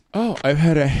Oh, I've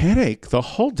had a headache the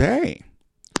whole day.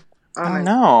 Oh Oh my,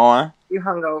 no. you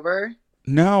hungover?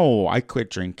 No, I quit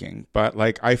drinking, but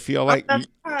like Oh, that's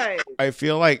right. I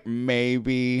feel like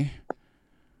maybe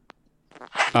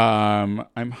I'm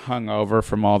hungover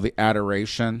from all the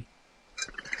adoration.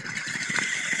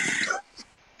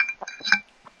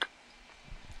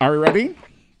 Are we ready?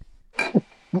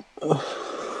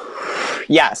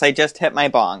 Yes, I just hit my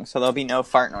bong, so there'll be no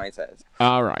fart noises.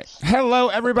 All right. Hello,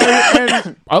 everybody.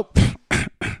 And oh,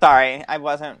 Sorry, I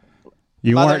wasn't.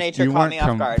 Mother Nature caught me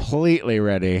off guard. Completely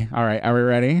ready. All right, are we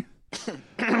ready?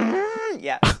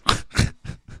 Yes.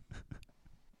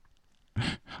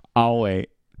 I'll wait.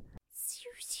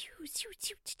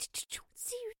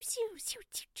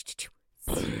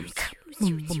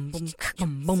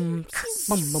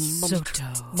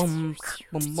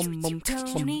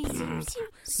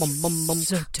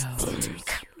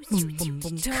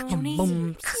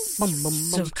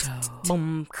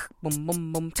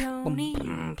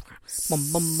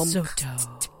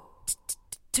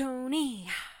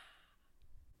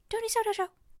 Tony Soto Show.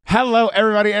 Hello,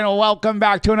 everybody, and welcome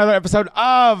back to another episode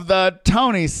of the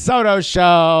Tony Soto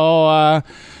Show.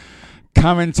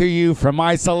 Coming to you from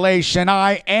isolation,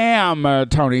 I am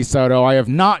Tony Soto. I have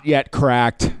not yet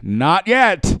cracked. Not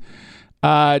yet.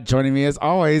 Joining me as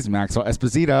always, Maxwell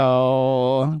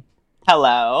Esposito.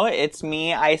 Hello, it's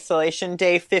me, Isolation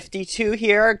Day 52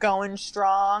 here, going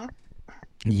strong.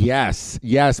 Yes,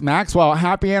 Maxwell,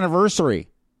 happy anniversary.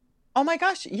 Oh my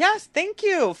gosh, yes, thank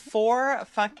you. 4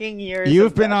 fucking years.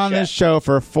 You've of been that on shit. this show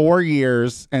for 4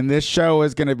 years, and this show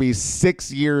is going to be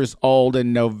 6 years old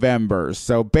in November.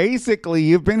 So basically,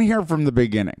 you've been here from the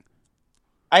beginning.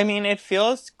 I mean, it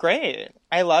feels great.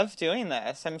 I love doing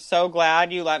this. I'm so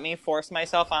glad you let me force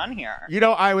myself on here. You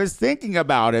know, I was thinking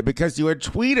about it because you had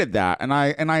tweeted that, and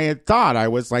I had thought, I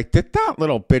was like, did that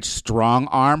little bitch strong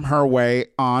arm her way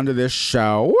onto this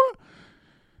show?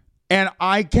 And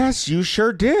I guess you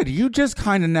sure did. You just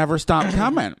kind of never stopped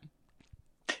coming.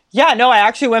 Yeah, no, I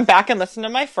actually went back and listened to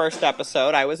my first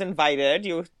episode. I was invited.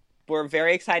 You were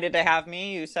very excited to have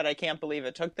me. You said, I can't believe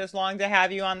it took this long to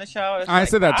have you on the show. I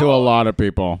said that to a lot of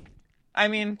people. I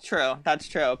mean, true. That's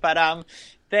true. But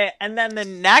and then the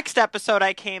next episode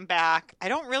I came back. I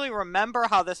don't really remember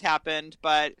how this happened,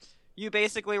 but you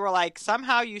basically were like,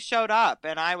 somehow you showed up,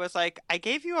 and I was like, I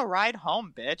gave you a ride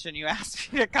home, bitch, and you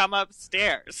asked me to come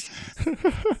upstairs.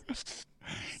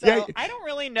 So Yeah. I don't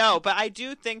really know, but I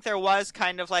do think there was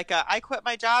kind of like I quit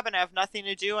my job and I have nothing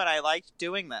to do, and I liked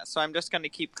doing this, so I'm just going to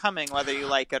keep coming whether you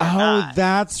like it or not. Oh,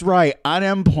 that's right.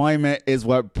 Unemployment is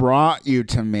what brought you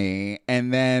to me.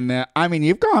 And then, I mean,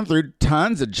 you've gone through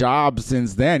tons of jobs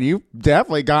since then. You've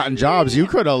definitely gotten jobs. You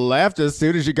could have left as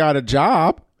soon as you got a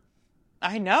job.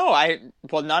 I know.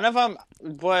 Well, none of them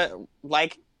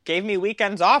gave me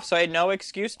weekends off, so I had no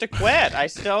excuse to quit. I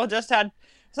still just had.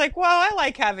 It's like, well, I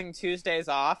like having Tuesdays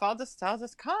off. I'll just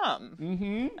come.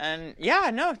 Mm-hmm. And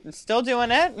yeah, no, still doing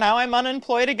it. Now I'm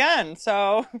unemployed again.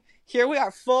 So here we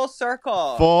are, full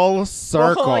circle. Full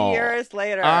circle. 4 years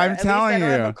later. I'm At telling least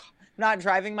I don't you. have not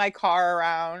driving my car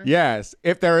around. Yes.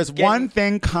 If there is one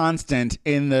thing constant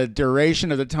in the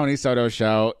duration of the Tony Soto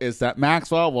show is that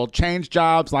Maxwell will change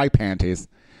jobs like panties.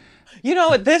 You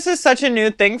know, this is such a new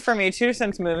thing for me, too,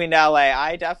 since moving to LA.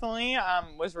 I definitely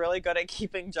was really good at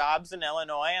keeping jobs in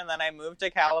Illinois, and then I moved to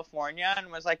California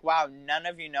and was like, wow, none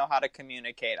of you know how to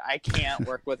communicate. I can't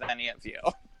work with any of you.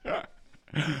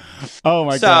 Oh,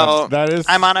 my So God. That is.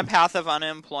 I'm on a path of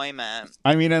unemployment.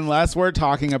 I mean, unless we're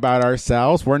talking about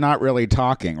ourselves, we're not really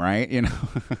talking, right? You know?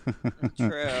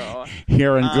 True.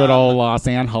 Here in good old Los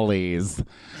Angeles.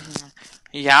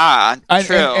 Yeah,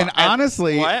 true. And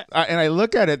honestly, what? And I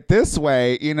look at it this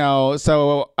way, you know,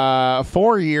 so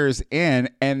 4 years in,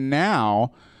 and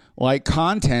now, like,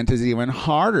 content is even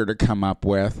harder to come up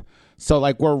with. So,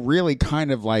 like, we're really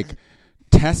kind of, like,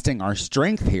 testing our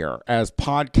strength here as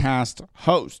podcast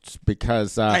hosts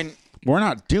because we're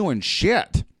not doing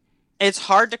shit. It's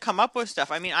hard to come up with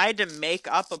stuff. I mean, I had to make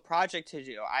up a project to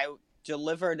do. I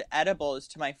delivered edibles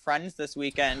to my friends this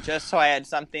weekend just so I had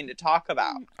something to talk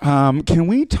about. Can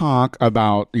we talk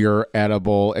about your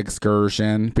edible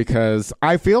excursion? Because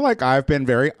I feel like I've been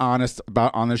very honest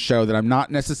about on the show that I'm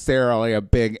not necessarily a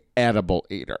big edible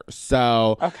eater.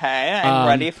 So Okay, I'm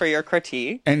ready for your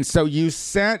critique. And so you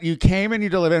came and you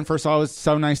delivered. And first of all, it was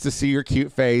so nice to see your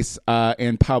cute face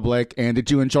in public. And did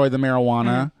you enjoy the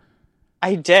marijuana?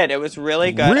 I did. It was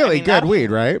really good. Really I mean, good weed,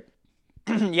 right?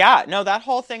 Yeah, no, that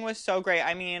whole thing was so great.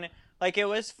 I mean, like, it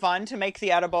was fun to make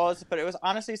the edibles, but it was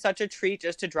honestly such a treat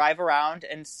just to drive around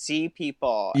and see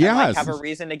people. And, like, Yes. have a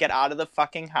reason to get out of the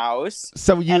fucking house.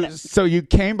 So you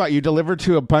came by, you delivered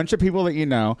to a bunch of people that you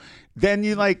know, then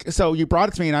you so you brought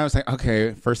it to me, and I was like,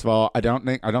 okay, first of all, I don't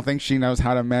think she knows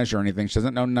how to measure anything. She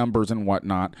doesn't know numbers and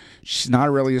whatnot. She's not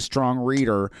really a strong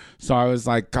reader. So I was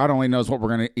like, God only knows what we're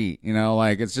gonna eat.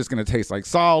 It's just gonna taste like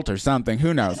salt or something.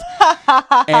 Who knows?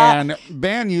 And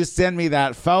then you send me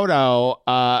that photo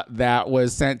that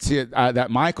was sent to that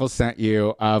Michael sent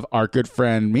you of our good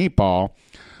friend Meatball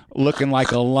looking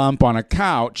like a lump on a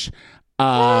couch.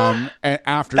 And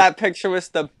after that picture was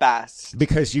the best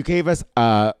because you gave us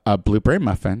a blueberry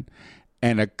muffin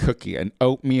and a cookie, an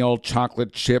oatmeal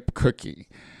chocolate chip cookie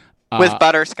with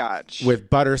butterscotch.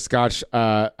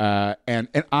 And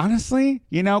honestly,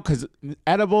 because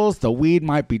edibles, the weed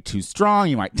might be too strong.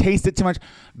 You might taste it too much.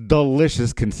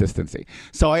 Delicious consistency.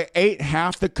 So I ate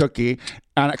half the cookie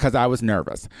because I was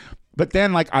nervous. But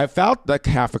then, I felt like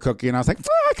half a cookie, and I was like,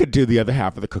 I could do the other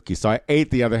half of the cookie. So I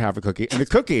ate the other half of the cookie, and the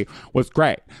cookie was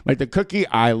great. The cookie,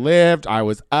 I lived, I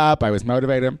was up, I was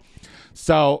motivated.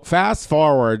 So fast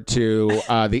forward to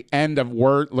the end of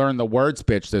Learn the Words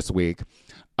Bitch this week,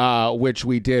 which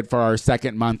we did for our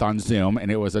second month on Zoom,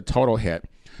 and it was a total hit.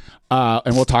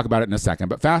 And we'll talk about it in a second.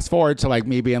 But fast forward to,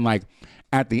 me being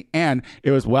at the end,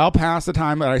 it was well past the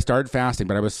time that I started fasting,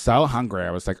 but I was so hungry.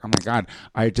 I was like, oh my God,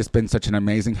 I had just been such an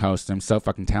amazing host. I'm so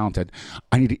fucking talented.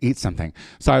 I need to eat something.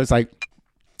 So I was like,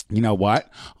 you know what?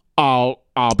 I'll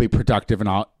be productive and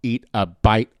I'll eat a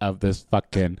bite of this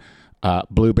fucking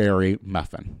blueberry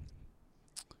muffin.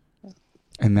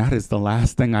 And that is the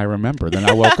last thing I remember. Then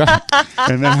I woke up,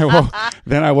 and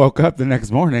then I woke up the next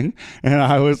morning, and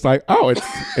I was like, "Oh,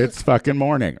 it's fucking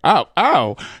morning.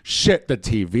 Oh, shit, the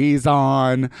TV's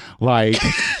on."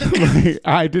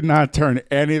 I did not turn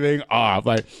anything off.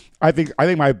 I think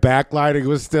my backlighting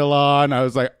was still on. I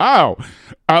was like, "Oh,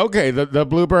 okay, the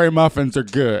blueberry muffins are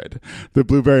good. The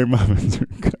blueberry muffins are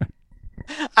good."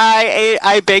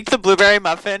 I baked the blueberry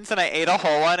muffins and I ate a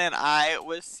whole one, and I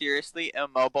was seriously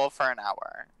immobile for an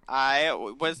hour.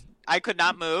 I could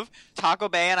not move. Taco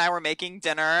Bay and I were making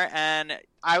dinner, and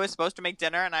I was supposed to make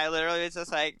dinner, and I literally was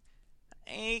just like,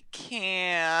 I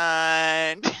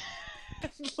can't.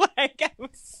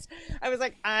 I was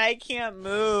like, I can't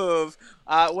move.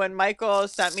 When Michael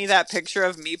sent me that picture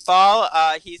of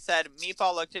Meatball, he said,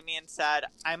 Meatball looked at me and said,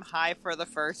 I'm high for the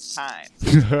first time.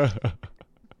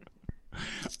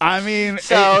 I mean,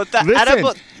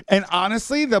 edible, and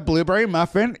honestly, the blueberry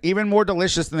muffin even more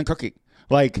delicious than the cookie.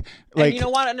 And you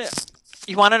want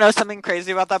to know something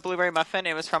crazy about that blueberry muffin?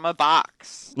 It was from a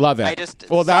box. Love it.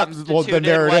 Then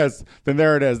there it is. Then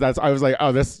there it is. I was like,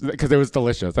 oh, this because it was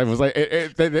delicious. I was like,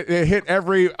 it hit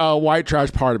every white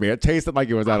trash part of me. It tasted like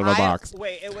it was out of a box.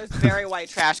 Wait, it was very white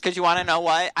trash because you want to know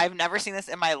what? I've never seen this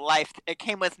in my life. It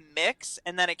came with mix,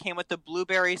 and then it came with the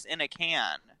blueberries in a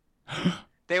can.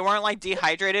 They weren't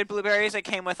dehydrated blueberries. It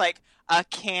came with a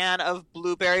can of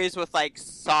blueberries with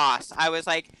sauce. I was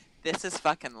like, this is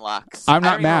fucking luxe. I'm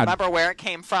not mad. I don't remember where it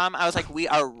came from. I was like, we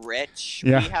are rich.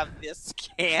 Yeah. We have this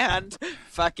canned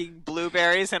fucking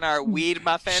blueberries in our weed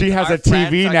muffins. She has a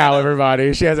TV now,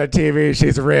 everybody. She has a TV.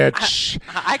 She's rich.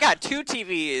 I got 2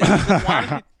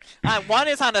 TVs. One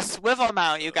is on a swivel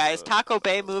mount, you guys. Taco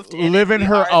Bay moved in. Live in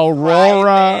her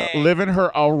Aurora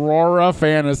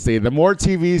fantasy. The more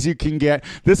TVs you can get.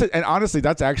 And honestly,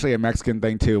 that's actually a Mexican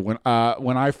thing too. When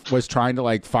I was trying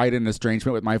to fight an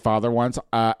estrangement with my father once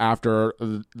after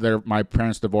my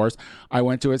parents' divorce, I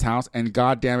went to his house, and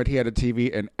God damn it, he had a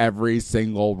TV in every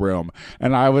single room.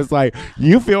 And I was like,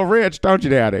 "You feel rich, don't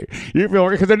you, Daddy? You feel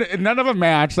rich?" Because none of them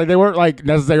matched. They weren't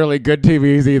necessarily good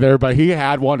TVs either, but he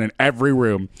had one in every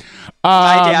room.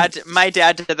 My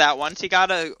dad did that once. He got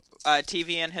a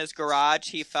TV in his garage.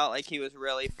 He felt like he was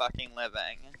really fucking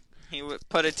living. He would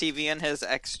put a TV in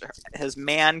his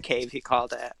man cave, he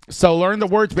called it. So Learn the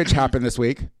Words Bitch happened this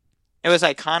week. It was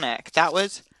iconic. That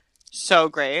was so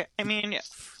great. I mean,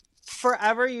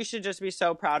 forever you should just be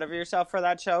so proud of yourself for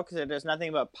that show, because it is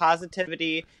nothing but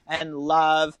positivity and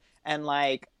love, and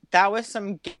that was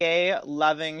some gay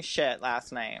loving shit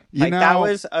last night. That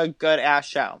was a good ass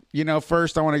show.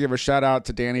 First I want to give a shout out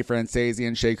to Danny Francesi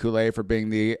and Shea Coulee for being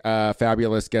the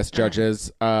fabulous guest judges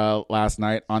last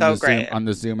night on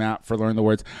the Zoom app for Learn the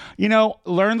Words.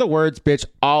 Learn the Words Bitch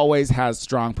always has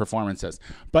strong performances.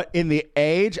 But in the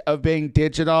age of being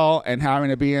digital and having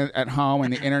to be at home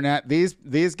and the internet,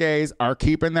 these gays are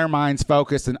keeping their minds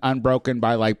focused and unbroken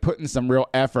by putting some real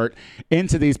effort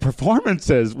into these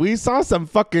performances. We saw some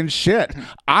fucking shit.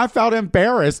 I felt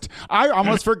embarrassed. I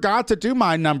almost forgot to do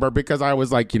my number because I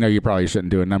was like, you probably shouldn't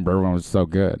do a number. Everyone was so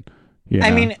good. I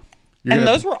mean,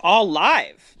 those were all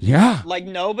live. Yeah.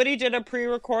 Nobody did a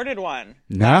pre-recorded one.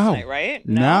 No. Last night, right?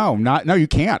 No, you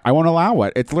can't. I won't allow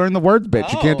it. It's Learn the Words,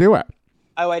 bitch. You can't do it.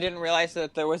 Oh, I didn't realize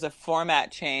that there was a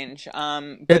format change.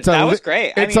 But It's that was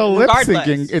great. It's I a mean, lip regardless,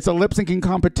 syncing. It's a lip syncing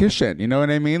competition. You know what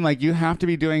I mean? Like you have to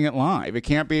be doing it live. It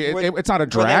can't be. It's not a were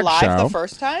they drag live show. the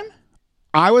first time?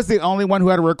 I was the only one who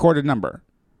had a recorded number.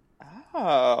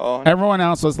 Oh, Everyone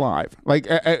else was live. Like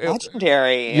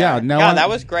legendary. Yeah, no one- that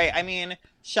was great. I mean,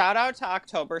 shout out to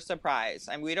October Surprise.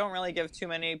 I mean, we don't really give too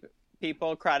many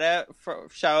people credit for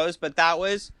shows, but that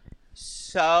was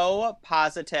so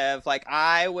positive. Like,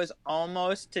 I was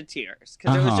almost to tears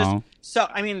because it was just so.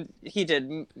 I mean, he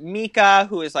did Mika,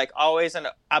 who is like always an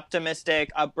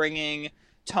optimistic upbringing,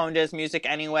 toned his music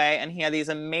anyway, and he had these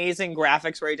amazing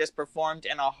graphics where he just performed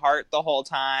in a heart the whole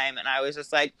time, and I was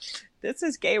just like, this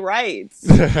is gay rights.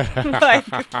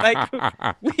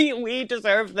 we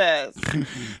deserve this.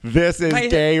 This is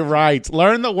gay rights.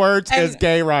 Learn the words is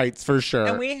gay rights for sure.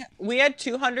 And we had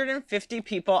 250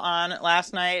 people on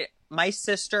last night. My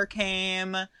sister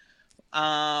came.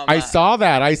 I saw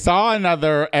that. I saw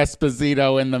another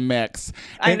Esposito in the mix.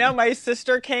 I know. My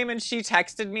sister came and she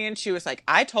texted me and she was like,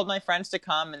 I told my friends to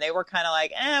come and they were kind of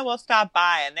like, we'll stop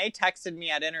by. And they texted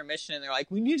me at intermission and they're like,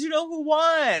 we need to know who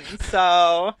won.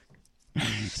 So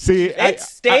see, it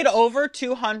stayed over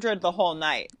 200 the whole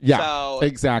night. Yeah, so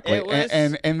exactly. Was,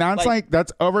 and that's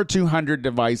that's over 200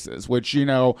 devices, which, you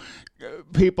know,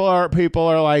 people are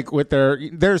like with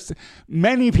there's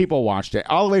many people watched it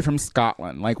all the way from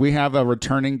Scotland. Like we have a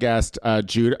returning guest, a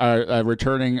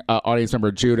returning audience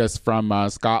member, Judas from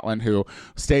Scotland, who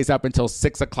stays up until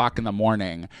 6:00 in the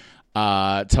morning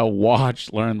to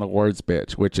watch Learn the Words,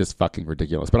 bitch, which is fucking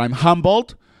ridiculous. But I'm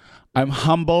humbled.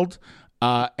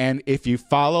 And if you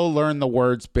follow Learn the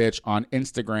Words, bitch on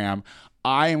Instagram,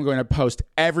 I am going to post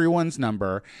everyone's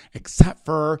number except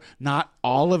for not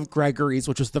all of Gregory's,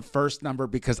 which was the first number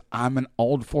because I'm an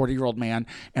old 40-year-old man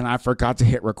and I forgot to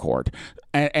hit record.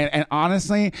 And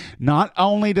honestly, not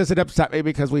only does it upset me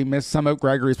because we missed some of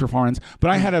Gregory's performance,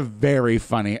 but I had a very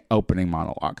funny opening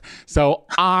monologue. So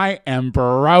I am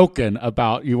broken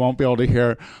about you won't be able to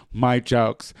hear my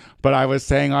jokes. But I was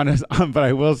saying but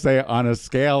I will say on a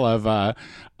scale of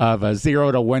a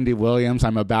 0 to Wendy Williams,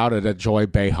 I'm about at a Joy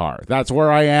Behar. That's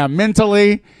where I am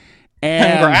mentally.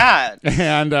 And,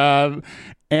 congrats.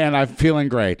 And I'm feeling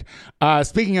great.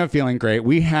 Speaking of feeling great,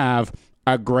 we have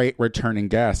a great returning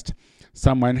guest.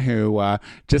 Someone who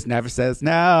just never says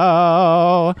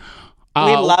no.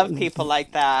 We love people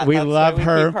like that. We love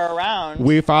her. Keep her around.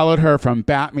 We followed her from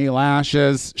Bat Me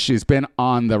Lashes. She's been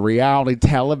on the reality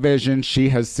television. She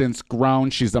has since grown.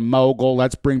 She's a mogul.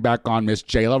 Let's bring back on Miss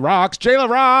Jayla Rocks. Jayla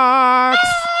Rocks!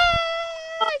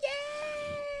 Oh,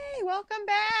 yay! Welcome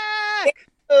back.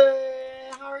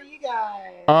 How are you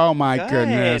guys? Oh, my Good.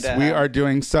 goodness. We are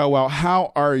doing so well.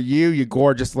 How are you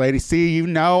gorgeous lady? See, you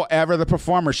know Ever the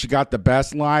performer. She got the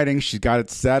best lighting. She got it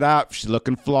set up. She's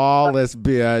looking flawless,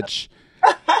 bitch.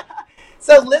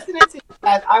 So listening to you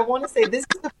guys, I want to say this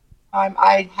is the first time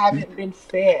I haven't been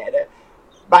fed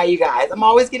by you guys. I'm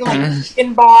always getting like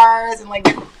chicken bars and like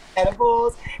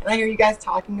edibles, and I hear you guys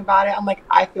talking about it. I'm like,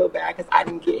 I feel bad because I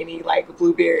didn't get any like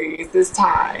blueberries this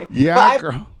time. Yeah,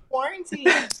 girl. Quarantine.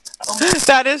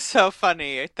 That is so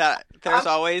funny that there's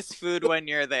always food when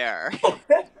you're there.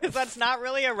 Because that's not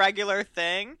really a regular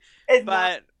thing,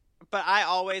 but I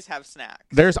always have snacks.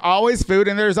 There's always food,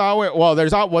 and there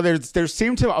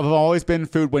seem to have always been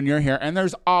food when you're here, and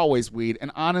there's always weed. And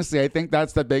honestly, I think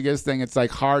that's the biggest thing. It's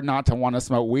like hard not to want to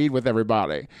smoke weed with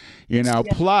everybody, you know.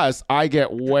 Yeah. Plus, I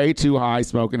get way too high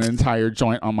smoking an entire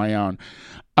joint on my own.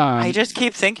 I just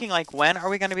keep thinking, like, when are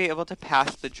we going to be able to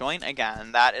pass the joint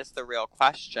again? That is the real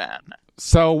question.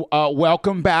 So,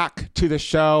 welcome back to the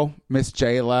show, Miss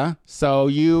Jayla. So,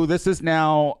 this is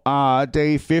now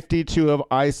day 52 of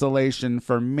isolation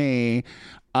for me.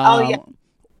 Yeah.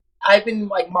 I've been,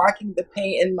 like, marking the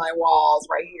paint in my walls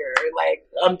right here. Like,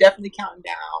 I'm definitely counting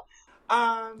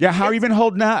down. Yeah, how have you been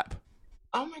holding up?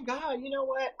 Oh, my God. You know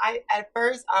what? At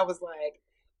first, I was like,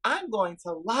 I'm going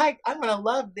to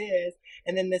love this.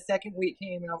 And then the second week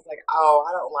came and I was like, oh,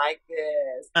 I don't like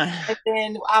this. And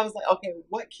then I was like, okay,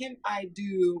 what can I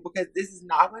do? Because this is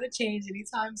not going to change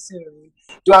anytime soon.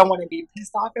 Do I want to be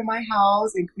pissed off in my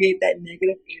house and create that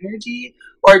negative energy?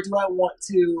 Or do I want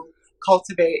to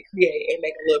cultivate, create, and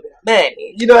make a little bit of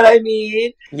money? You know what I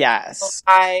mean? Yes. So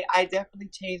I definitely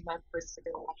changed my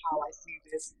perspective on how I see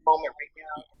this moment right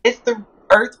now. It's the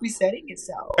earth resetting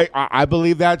itself. I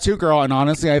believe that too, girl. And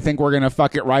honestly, I think we're gonna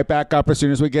fuck it right back up as soon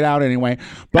as we get out anyway.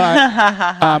 But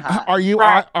are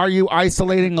you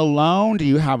isolating alone? Do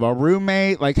you have a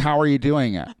roommate? Like, how are you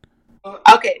doing it?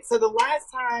 Okay, so the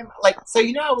last time,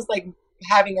 I was like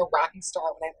having a rocky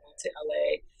start when I moved to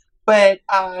LA. But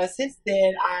since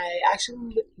then, I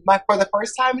actually, for the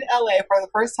first time in LA, for the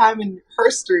first time in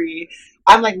history,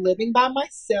 I'm like living by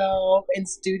myself in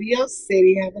Studio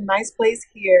City. I have a nice place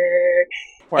here.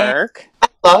 Work. I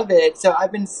love it. So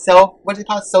I've been what do you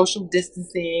call it, social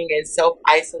distancing and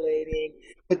self-isolating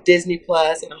with Disney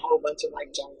Plus and a whole bunch of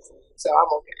like junk food. So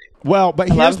I'm okay. Well, but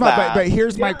here's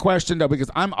my Yeah. question though, because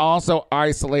I'm also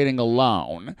isolating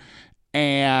alone.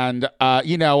 And, a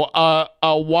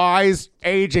wise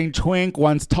aging twink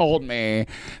once told me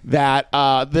that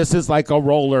this is like a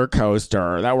roller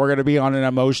coaster, that we're going to be on an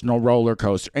emotional roller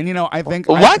coaster. And, I think...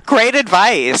 What great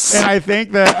advice. And I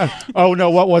think that... oh,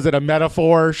 no, what was it? A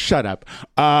metaphor? Shut up.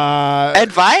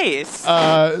 Advice.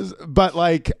 But,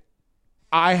 like...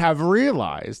 I have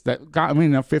realized that,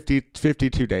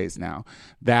 52 days now,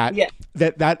 that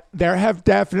there have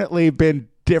definitely been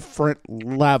different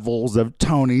levels of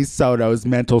Tony Soto's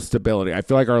mental stability. I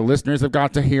feel like our listeners have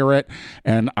got to hear it,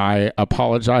 and I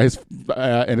apologize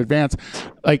in advance.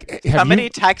 Like, somebody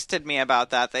texted me about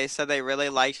that. They said they really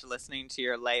liked listening to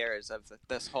your layers of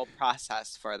this whole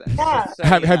process for this. Yeah. So,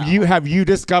 have you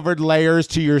discovered layers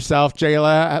to yourself,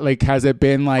 Jayla? Like, has it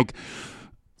been like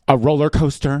a roller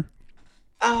coaster?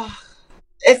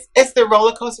 It's the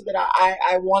roller coaster that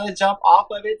I want to jump off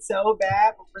of it so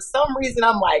bad, but for some reason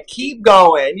I'm like, keep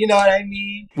going. You know what I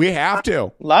mean? We have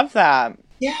to. Love that.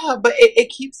 Yeah, but it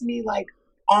keeps me like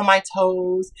on my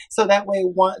toes, so that way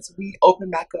once we open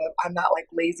back up, I'm not like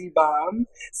lazy bum,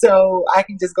 so I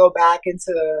can just go back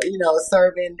into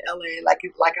serving LA like I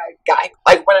got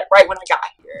right when I got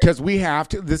here. Because we have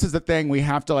to. This is the thing. We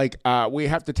have to we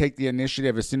have to take the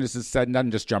initiative as soon as it's said and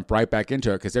done. Just jump right back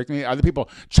into it, because there can be other people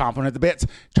chomping at the bits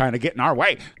trying to get in our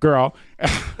way, girl.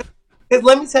 Because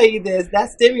let me tell you this, that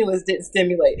stimulus didn't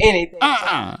stimulate anything.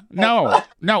 No.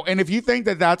 And if you think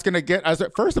that that's going to get us,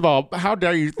 first of all, how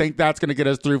dare you think that's going to get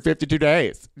us through 52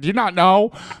 days? Do you not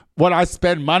know what I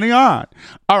spend money on?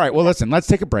 All right, well, listen, let's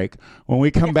take a break. When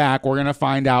we come back, we're going to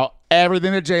find out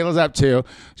everything that Jayla's up to,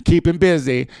 keeping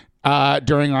busy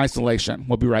during isolation.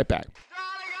 We'll be right back.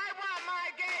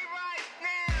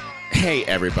 Hey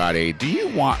everybody, do you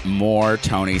want more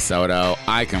Tony Soto?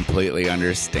 I completely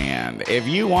understand. If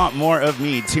you want more of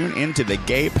me, tune into the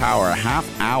Gay Power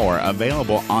Half Hour,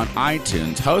 available on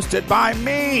iTunes, hosted by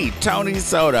me, Tony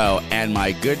Soto, and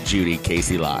my good Judy,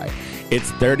 Casey Lai. It's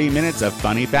 30 minutes of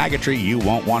funny faggotry you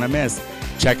won't want to miss.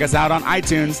 Check us out on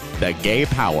iTunes, the Gay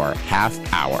Power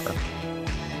Half Hour.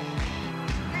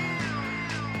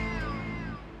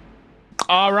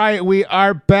 All right, we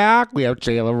are back. We have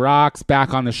Jayla Rocks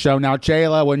back on the show now.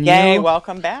 Jayla,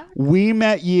 welcome back. We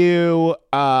met you.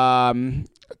 It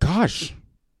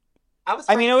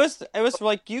was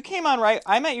like you came on right.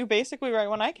 I met you basically right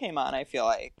when I came on. I feel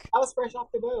like I was fresh off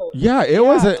the boat. Yeah, it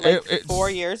was it's 4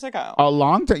 years ago. A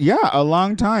long time. Yeah, a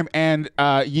long time. And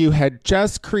you had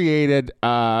just created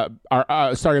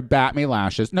started Bat Me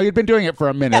Lashes. No, you'd been doing it for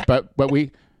a minute, but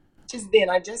we just then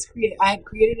I had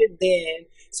created it then.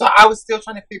 So I was still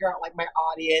trying to figure out like my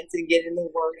audience and getting the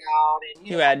word out. And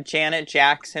you had Janet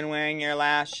Jackson wearing your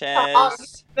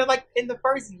lashes. Like in the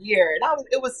first year, and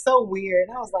it was so weird.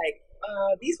 And I was like,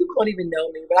 these people don't even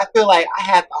know me, but I feel like I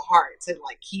had the heart to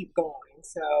like keep going.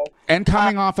 So and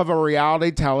coming off of a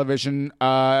reality television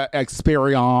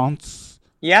experience.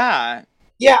 Yeah.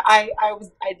 Yeah, I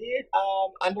did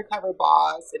Undercover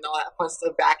Boss and all that fun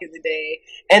stuff back in the day,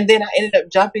 and then I ended up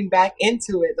jumping back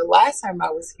into it the last time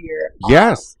I was here.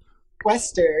 Yes,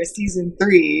 Quester season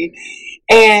 3,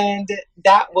 and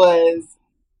that was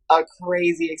a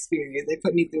crazy experience. They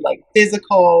put me through like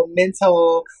physical,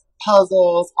 mental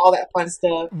puzzles, all that fun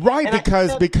stuff. Right, and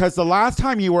because the last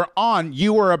time you were on,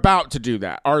 you were about to do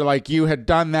that, or like you had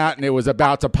done that and it was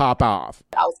about to pop off.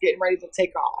 I was getting ready to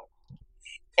take off.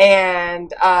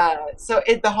 And so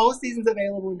the whole season's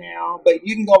available now, but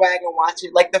you can go back and watch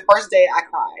it. Like the first day I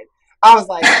cried. I was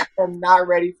like, I'm not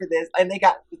ready for this. And they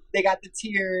got the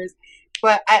tears.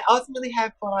 But I ultimately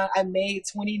had fun. I made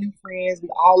 20 new friends. We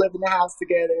all live in the house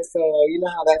together. So you know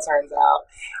how that turns out.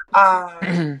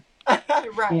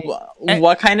 Right.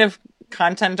 What kind of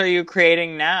content are you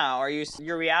creating now? Are you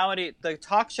your reality, the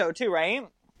talk show too, right?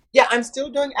 Yeah, I'm still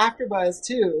doing AfterBuzz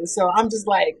too. So I'm just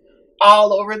like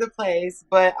all over the place,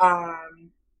 but I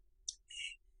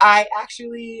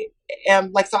actually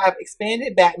am like, so I've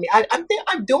expanded Bat Me.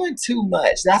 I'm doing too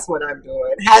much. That's what I'm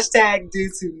doing. # do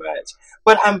too much.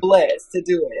 But I'm blessed to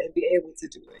do it and be able to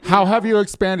do it. How have you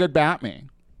expanded Bat Me?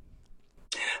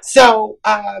 So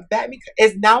Bat Me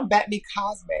is now Bat Me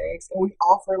Cosmetics, and we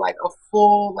offer like a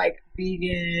full like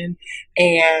vegan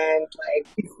and like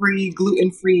free,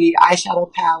 gluten-free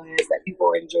eyeshadow palettes that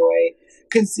people enjoy.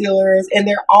 concealers, and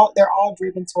they're all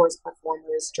driven towards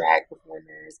performers, drag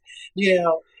performers,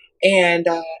 and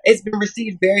it's been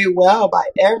received very well by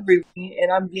everyone.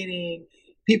 And I'm getting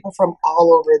people from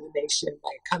all over the nation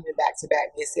like coming back to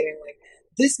back and saying like,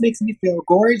 this makes me feel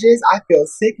gorgeous. I feel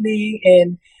sickening,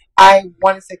 and I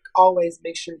wanted to always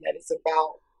make sure that it's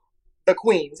about the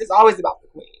queens. It's always about the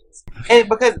queens, and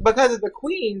because of the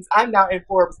queens, I'm now in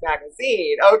Forbes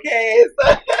magazine. Okay,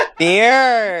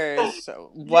 Dears,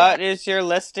 what is your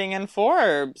listing in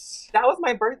Forbes? That was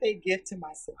my birthday gift to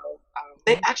myself.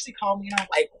 They actually called me and I'm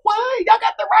like, "What? Y'all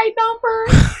got the right number?"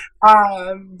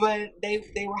 But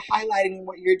they were highlighting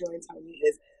what you're doing, Tony,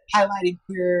 is highlighting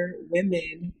queer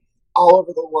women all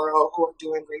over the world who are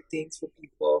doing great things for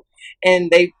people,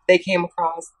 and they came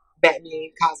across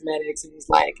Batman Cosmetics and was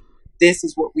like, this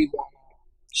is what we want to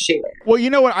share. Well,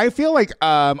 you know what? I feel like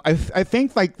I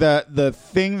think like the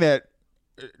thing that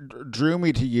drew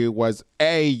me to you was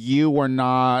you were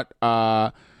not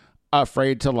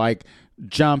afraid to like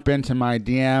jump into my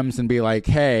DMs and be like,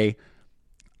 hey,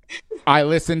 I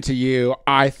listen to you.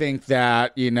 I think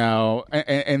that,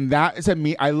 and that is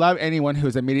I love anyone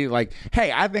who's immediately like, hey,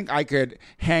 I think I could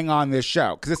hang on this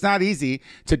show, because it's not easy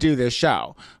to do this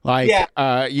show. Like,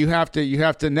 you have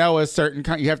to know a certain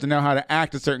kind, you have to know how to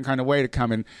act a certain kind of way to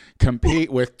come and compete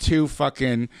with two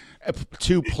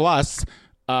plus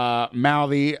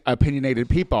mouthy, opinionated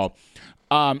people.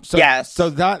 Yes. So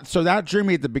that drew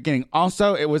me at the beginning.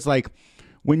 Also, it was like,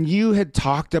 when you had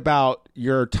talked about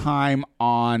your time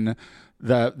on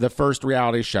the first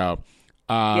reality show,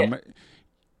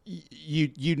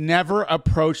 you never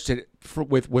approached it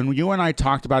when you and I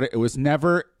talked about it. It was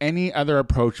never any other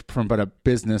approach but a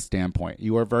business standpoint.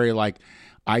 You were very like,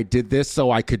 I did this so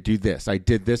I could do this. I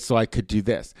did this so I could do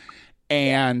this.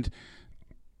 And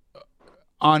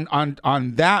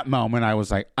on that moment, I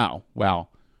was like, oh well.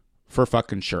 For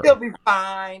fucking sure. She'll be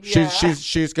fine. Yeah.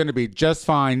 She's going to be just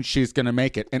fine. She's going to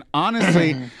make it. And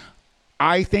honestly,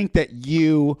 I think that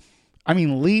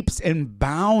leaps and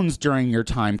bounds during your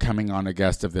time coming on a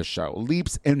guest of this show.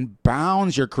 Leaps and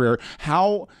bounds your career.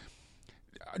 How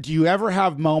do you ever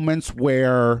have moments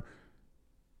where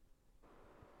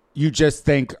you just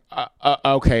think,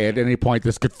 okay, at any point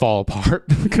this could fall apart?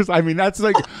 Because that's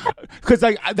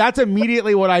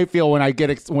immediately what I feel when I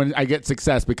get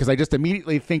success, because I just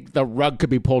immediately think the rug could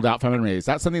be pulled out from under me. Is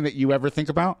that something that you ever think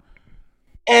about?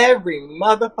 Every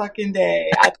motherfucking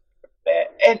day.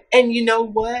 And you know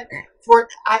what? For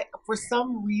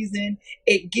some reason,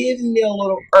 it gives me a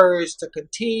little urge to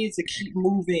continue to keep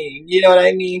moving. You know what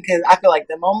I mean? Because I feel like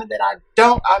the moment that I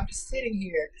don't, I'm just sitting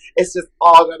here, it's just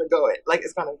all going to go. Like,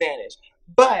 it's going to vanish.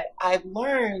 But I've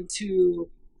learned to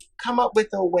come up with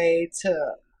a way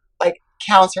to, like,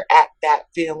 counteract that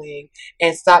feeling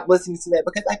and stop listening to that.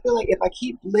 Because I feel like if I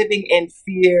keep living in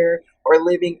fear or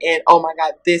living in, oh my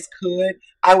God, this could,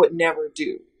 I would never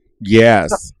do. Yes.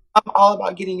 So I'm all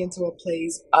about getting into a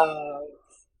place of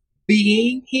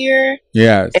being here.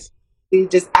 Yes.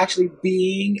 And just actually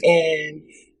being and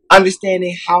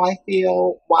understanding how I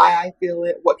feel, why I feel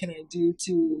it, what can I do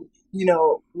to,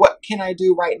 what can I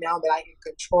do right now that I can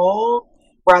control,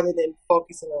 rather than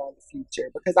focusing on the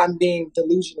future, because I'm being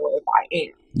delusional if I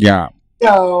am. Yeah.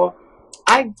 So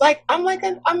I'm like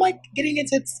getting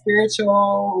into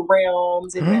spiritual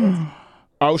realms and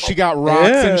Oh, she got rocks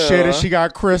and shit. Has she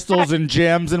got crystals and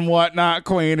gems and whatnot,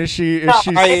 Queen? Are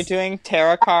you doing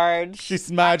tarot cards? She's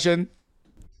smudging.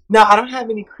 No, I don't have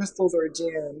any crystals or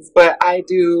gems, but I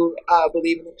do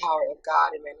believe in the power of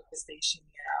God and manifestation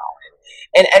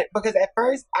now. And because at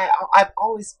first I've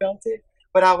always felt it,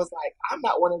 but I was like, I'm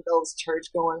not one of those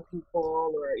church going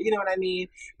people, or you know what I mean.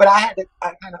 But I had to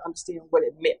kind of understand what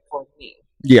it meant for me.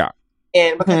 Yeah.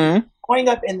 And because growing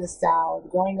up in the South,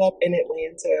 growing up in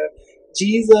Atlanta,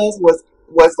 Jesus was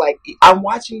like, I'm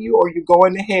watching you or you're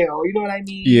going to hell. You know what I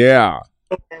mean? Yeah.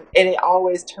 And it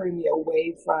always turned me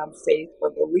away from faith or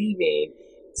believing.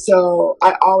 So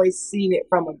I always seen it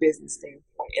from a business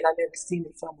standpoint, and I never seen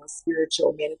it from a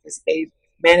spiritual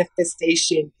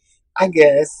manifestation, I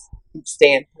guess,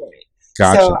 standpoint.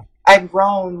 Gotcha. So I've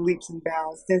grown leaps and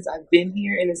bounds since I've been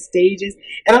here in the stages,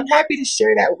 and I'm happy to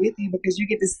share that with you because you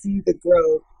get to see the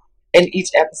growth in each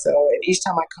episode. And each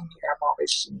time I come here, I'm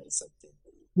always sharing something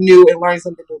new and learning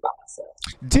something new about myself.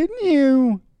 Didn't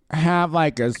you have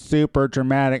like a super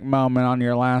dramatic moment on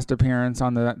your last appearance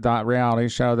on that reality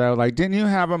show though? Like, didn't you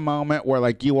have a moment where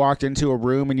like you walked into a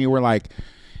room and you were like,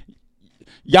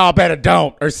 y'all better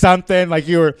don't, or something? Like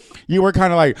you were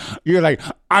kind of like, you're like,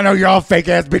 I know you're all fake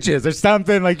ass bitches or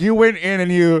something. Like you went in and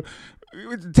you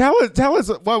tell us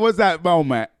what was that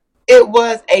moment? It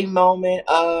was a moment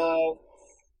of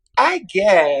I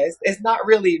guess it's not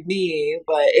really me,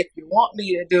 but if you want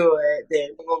me to do it,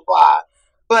 then blah blah blah.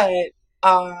 But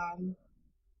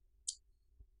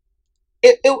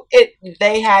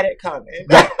they had it coming. You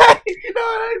know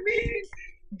what I mean?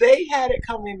 They had it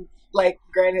coming. Like,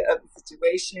 granted of the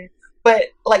situation, but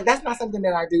like that's not something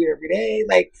that I do every day.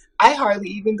 Like, I hardly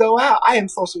even go out. I am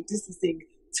social distancing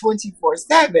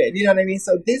 24/7. You know what I mean?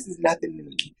 So this is nothing to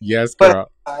me. Yes, girl.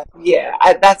 But yeah,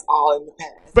 that's all in the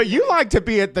past. But you like to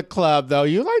be at the club, though.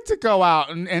 You like to go out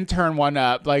and turn one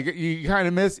up. Like, you kind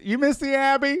of miss the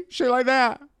Abbey, shit like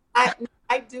that. I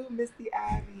do miss the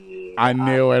Abbey. I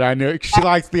knew it. She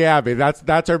likes the Abbey. That's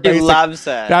her basic. She loves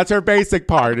it. That's her basic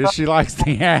part. Is she likes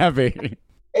the Abbey.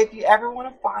 If you ever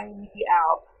want to find me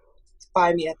out,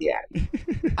 find me at the Abbey.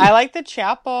 I like the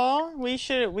chapel. We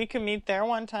could meet there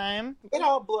one time. It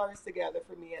all blurs together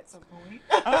for me at some point.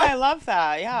 Oh, I love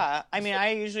that. Yeah. I mean,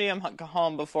 I usually am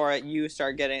home before you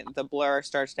start getting the blur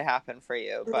starts to happen for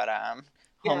you, but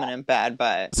home and in bed.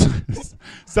 But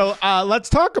so let's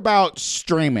talk about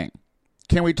streaming.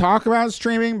 Can we talk about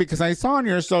streaming? Because I saw on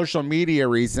your social media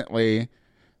recently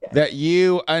that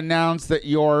you announced that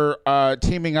you're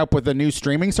teaming up with a new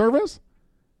streaming service?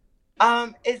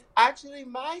 It's actually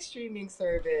my streaming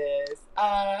service.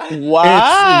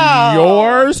 Wow. It's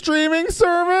your streaming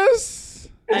service?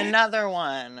 Another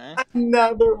one.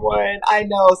 Another one. I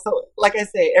know. So, like I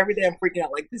say, every day I'm freaking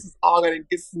out. Like, this is all going to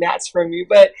get snatched from me.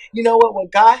 But you know what?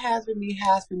 What God has for me,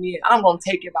 and I'm going to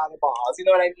take it by the balls. You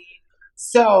know what I mean?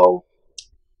 So,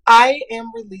 I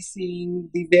am releasing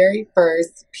the very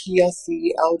first PLC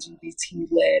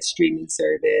LGBT-led streaming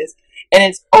service, and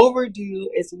it's overdue.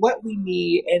 It's what we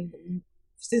need, and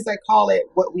since I call it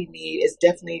what we need, it's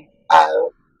definitely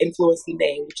influenced the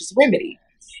name, which is Remedy,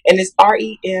 and it's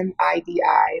REMIDI, and I've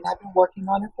been working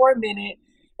on it for a minute,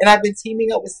 and I've been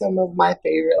teaming up with some of my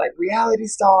favorite like reality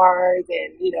stars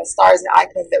and stars and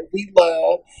icons that we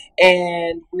love,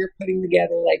 and we're putting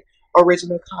together like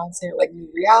original content, like new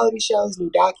reality shows,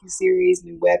 new docu-series,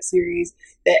 new web series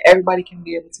that everybody can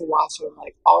be able to watch on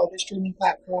like all of the streaming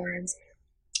platforms.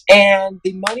 And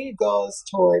the money goes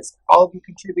towards all of the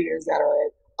contributors that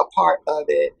are a part of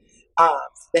it,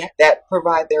 that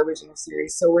provide the original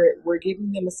series. So we're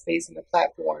giving them a space and a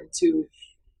platform to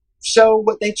show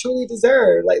what they truly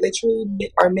deserve. Like, they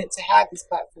truly are meant to have these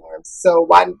platforms. So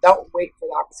why don't wait for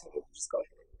the opportunity? Just go ahead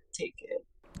and take it.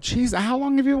 Jeez, how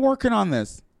long have you been working on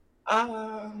this?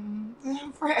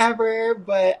 Forever,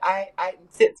 but I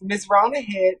since Miss Rona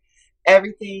hit,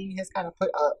 everything has kind of put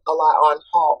a lot on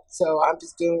halt. So I'm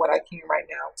just doing what I can right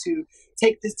now to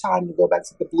take this time to go back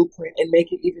to the blueprint and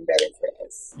make it even better for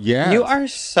us. Yeah, you are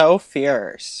so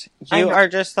fierce. You are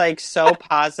just like so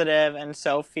positive and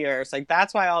so fierce. Like,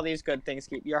 that's why all these good things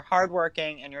you're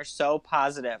hardworking and you're so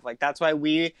positive. Like, that's why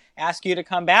we ask you to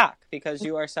come back, because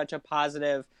you are such a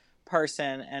positive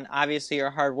person, and obviously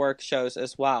your hard work shows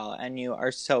as well, and you are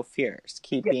so fierce.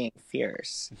 Keep being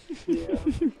fierce.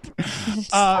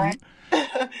 I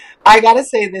gotta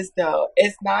say this though,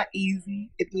 it's not easy.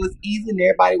 If it was easy,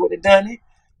 everybody would have done it.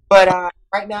 But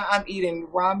right now I'm eating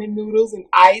ramen noodles and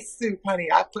ice soup, honey.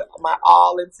 I put my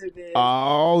all into this.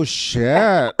 Oh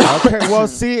shit. Okay. Well,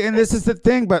 see, and this is the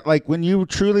thing, but like, when you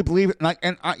truly believe it, like,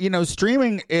 and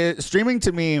streaming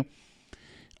to me,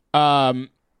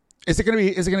 is it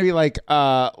gonna be like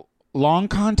long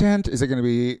content? Is it gonna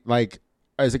be like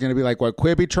what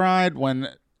Quibi tried when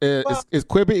is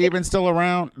Quibi even still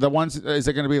around? Is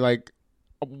it gonna be like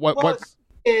what's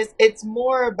it's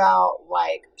more about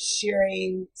like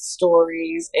sharing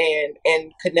stories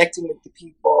and connecting with the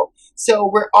people. So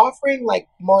we're offering like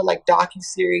more like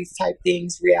docu-series type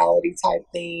things, reality type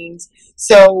things.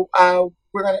 So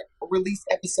we're gonna release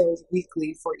episodes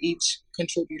weekly for each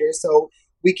contributor, so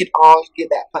we can all get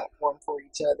that platform for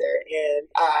each other. And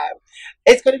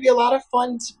it's going to be a lot of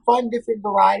fun, different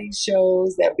variety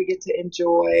shows that we get to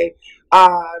enjoy.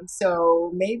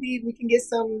 So maybe we can get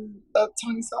some of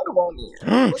Tony Soto on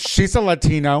here. She's a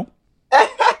Latino.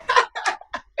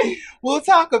 We'll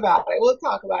talk about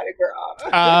it,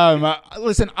 girl.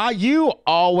 Listen,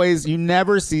 you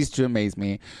never cease to amaze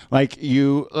me. Like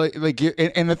you,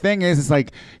 and the thing is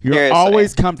like you're Seriously.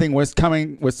 always coming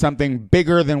with something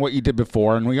bigger than what you did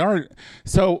before, and we are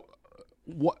so.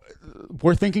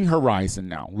 We're thinking horizon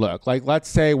now. Look, like, let's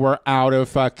say we're out of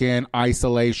fucking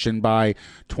isolation by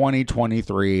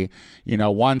 2023.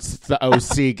 Once the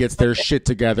OC gets their shit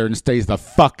together and stays the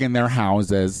fuck in their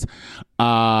houses,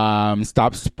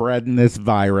 stop spreading this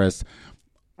virus.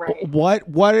 Right.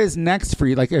 What is next for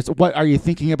you? Like, what are you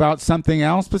thinking about? Something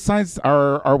else besides,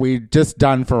 or are we just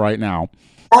done for right now?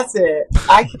 That's it.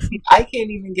 I can't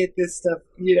even get this stuff,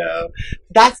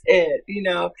 That's it,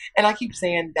 And I keep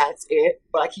saying that's it,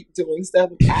 but I keep doing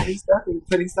stuff and adding stuff and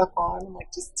putting stuff on. I'm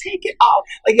like, just take it off.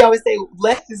 Like you always say,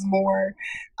 less is more.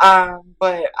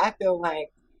 But I feel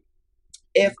like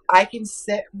if I can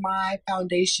set my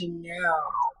foundation now,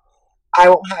 I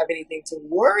won't have anything to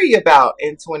worry about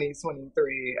in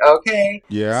 2023. Okay?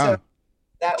 Yeah. So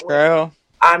that way True.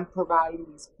 I'm providing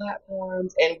these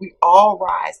platforms and we all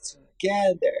rise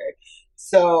together.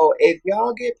 So if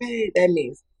y'all get paid, that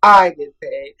means I get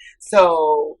paid.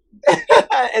 So,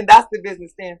 and that's the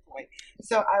business standpoint.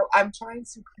 So I'm trying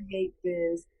to create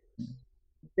this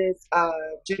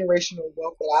generational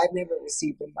wealth that I've never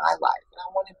received in my life. And I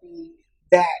want to be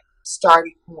that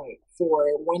starting point for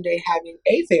one day having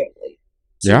a family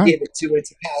to give it to and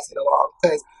to pass it along.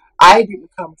 Because I didn't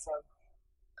come from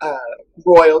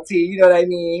royalty, you know what I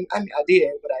mean? I mean, I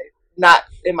did, but I not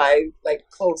in my like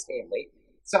close family.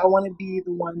 So I want to be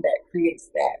the one that creates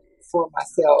that for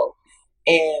myself.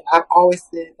 And I've always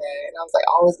said that, and I was like,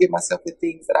 I always give myself the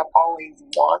things that I've always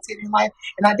wanted in life.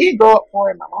 And I did grow up poor,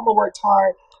 and my mama worked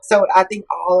hard. So I think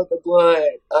all of the blood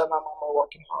of my mama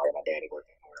working hard and my daddy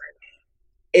working hard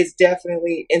is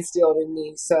definitely instilled in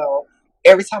me. So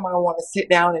every time I want to sit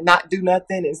down and not do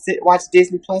nothing and watch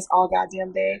Disney Plus all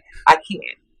goddamn day, I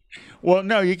can't. Well,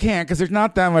 no, you can't because there's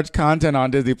not that much content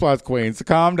on Disney Plus, Queen. So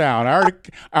calm down. I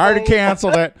already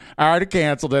canceled it. I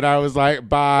was like,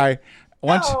 bye.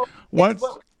 Once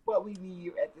what we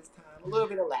need at this time, a little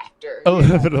bit of laughter. A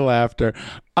little bit of laughter.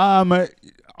 I'm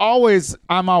always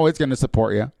going to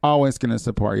support you. Always going to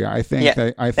support you. I think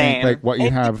like what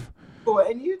you have.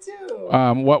 And you too.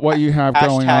 What you have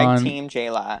going on Team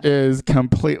Jayla is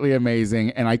completely amazing,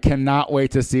 and I cannot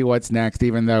wait to see what's next.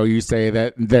 Even though you say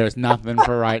that there's nothing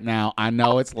for right now, I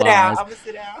know it's lies. I'm gonna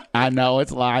sit down. I know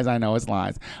it's lies.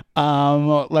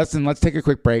 Let's take a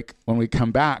quick break. When we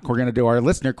come back, we're gonna do our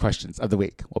listener questions of the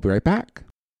week. We'll be right back.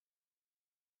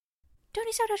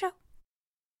 Tony Soto Show.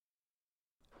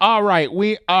 All right,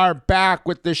 we are back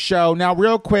with the show. Now,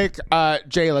 real quick,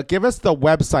 Jayla, give us the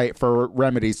website for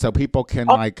Remedy so people can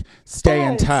stay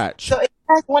in touch. So if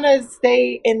you guys want to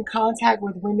stay in contact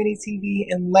with Remedy TV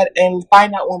and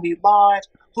find out when we launch,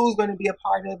 who's going to be a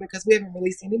part of it, because we haven't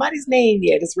released anybody's name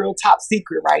yet. It's real top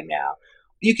secret right now.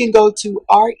 You can go to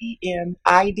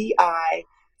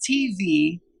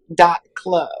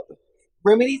REMIDITV.club.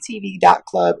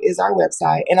 RemedyTV.club is our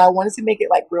website, and I wanted to make it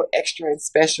like real extra and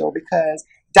special because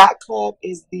 .club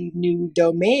is the new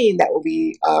domain that will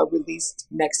be released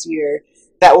next year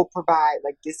that will provide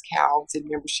like discounts and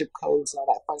membership codes and all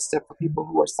that fun stuff for people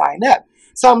who are signed up.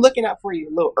 So I'm looking out for you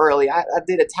a little early. I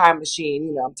did a time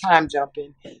machine, I'm time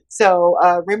jumping. So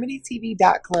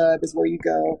RemedyTV.club is where you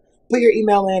go. Put your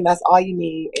email in. That's all you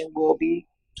need, and we'll be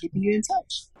keeping you in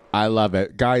touch. I love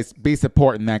it. Guys, be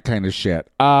supporting that kind of shit.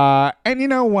 And you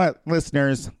know what,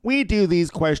 listeners? We do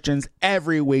these questions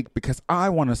every week because I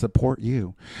want to support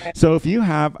you. So if you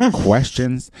have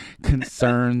questions,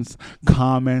 concerns,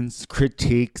 comments,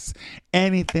 critiques,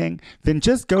 anything, then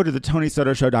just go to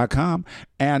thetonysotoshow.com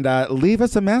and leave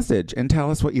us a message and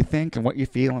tell us what you think and what you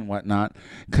feel and whatnot,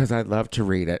 because I'd love to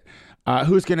read it.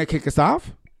 Who's going to kick us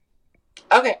off?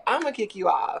 Okay, I'm going to kick you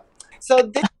off. So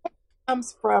this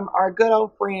comes from our good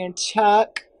old friend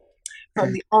Chuck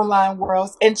from the online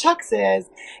world. And Chuck says,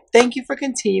 thank you for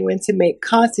continuing to make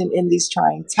content in these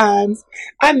trying times.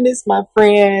 I miss my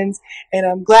friends, and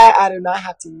I'm glad I do not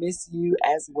have to miss you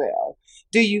as well.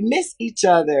 Do you miss each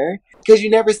other? Because you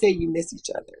never say you miss each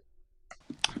other.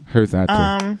 Who's that?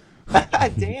 Damn.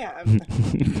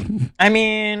 I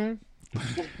mean,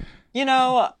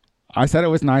 I said it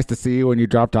was nice to see you when you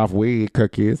dropped off weed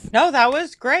cookies. No, that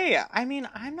was great. I mean,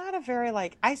 I'm not a very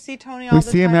I see Tony all the time.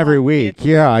 We see him every week.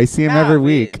 Yeah, I see him every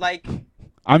week.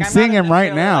 I'm seeing him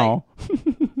right now.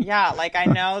 I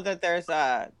know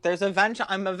that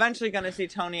I'm eventually going to see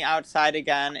Tony outside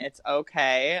again. It's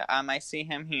okay. I see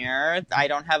him here. I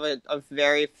don't have a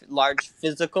very large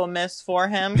physical miss for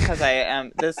him because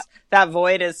that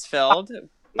void is filled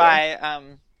by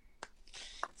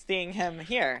seeing him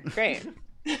here. Great.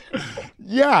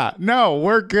 Yeah, no,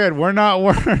 we're good. We're not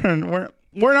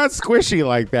squishy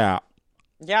like that.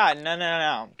 Yeah,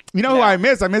 no. You know who I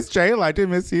miss? I miss Jayla. I do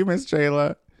miss you, Miss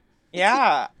Jayla.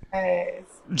 Yeah.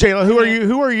 Jayla,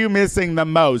 who are you missing the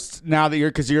most now that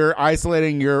you're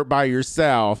isolating, you're by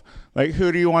yourself? Like,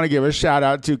 who do you want to give a shout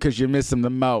out to because you miss him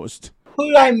the most? Who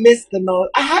do I miss the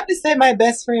most? I have to say my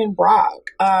best friend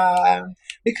Brock.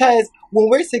 Because when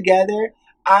we're together,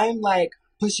 I'm like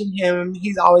pushing him.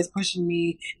 He's always pushing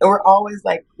me. And we're always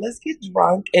like, let's get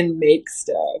drunk and make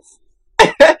stuff.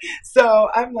 So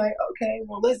I'm like, okay,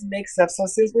 well, let's make stuff. So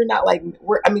since we're not like,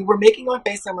 we're making on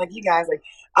FaceTime like you guys. Like,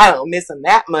 I don't miss them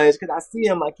that much because I see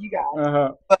them like you guys.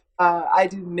 Uh-huh. But I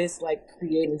do miss like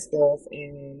creating stuff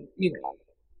and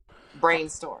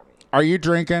brainstorming. Are you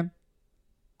drinking?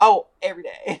 Oh, every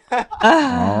day. All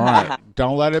right.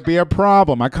 Don't let it be a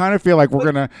problem. I kind of feel like we're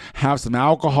going to have some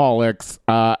alcoholics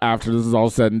after this is all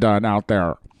said and done out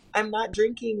there. I'm not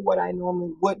drinking what I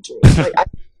normally would drink.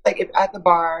 Like if at the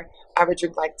bar, I would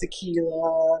drink like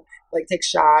tequila, like take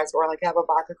shots, or like have a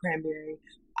vodka cranberry.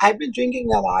 I've been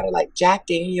drinking a lot of like Jack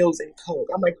Daniels and Coke.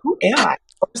 I'm like, who am I?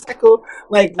 Motorcycle,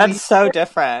 like That's so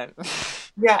different.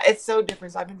 Yeah, it's so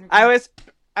different. So I've been drinking.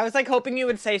 I was like hoping you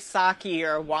would say sake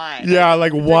or wine. Yeah,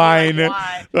 like wine.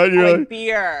 Like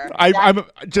beer. I'm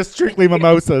just strictly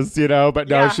mimosas, but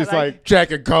no, Yeah, she's like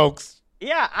Jack and Cokes.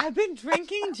 Yeah, I've been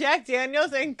drinking Jack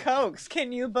Daniels and Cokes.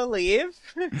 Can you believe?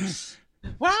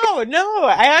 Wow, no,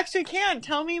 I actually can't.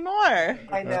 Tell me more.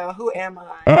 I know. Who am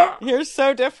I? You're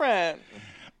so different.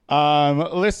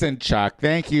 Listen, Chuck,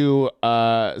 thank you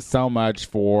so much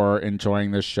for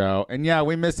enjoying the show. And yeah,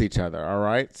 we miss each other, all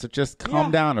right? So just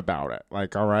calm down about it.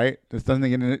 Like, all right? This doesn't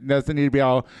need to be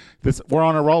all this. We're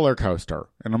on a roller coaster,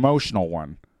 an emotional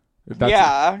one.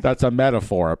 That's a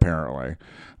metaphor, apparently.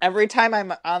 Every time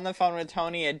I'm on the phone with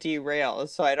Tony, it derails,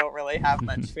 so I don't really have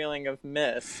much feeling of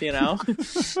miss,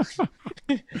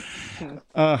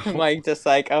 I'm like, just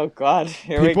like, oh God,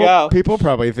 here we go. People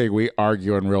probably think we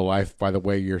argue in real life by the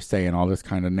way you're saying all this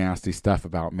kind of nasty stuff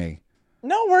about me.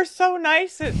 No, we're so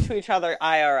nice to each other,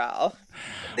 IRL.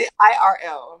 The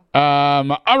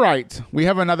IRL. All right. We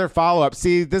have another follow-up.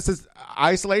 See,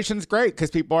 isolation's great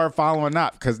because people are following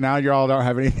up because now you all don't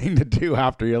have anything to do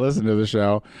after you listen to the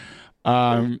show.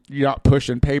 You're not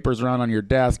pushing papers around on your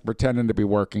desk pretending to be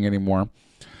working anymore.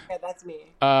 Yeah, that's me.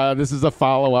 This is a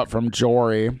follow-up from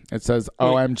Jory. It says,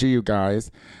 OMG, you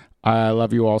guys. I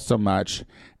love you all so much.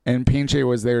 And Pinche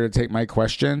was there to take my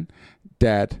question.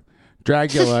 Dead.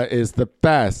 Dragula is the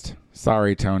best.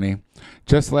 Sorry, Tony.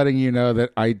 Just letting you know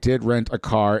that I did rent a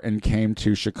car and came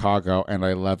to Chicago, and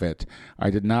I love it.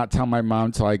 I did not tell my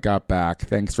mom till I got back.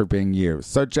 Thanks for being you.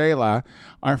 So, Jayla,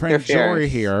 our friend Jory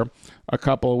here, a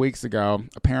couple of weeks ago,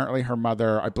 apparently her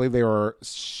mother, I believe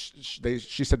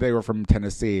she said they were from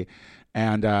Tennessee,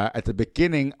 and at the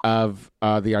beginning of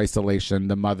the isolation,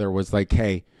 the mother was like,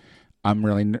 hey, I'm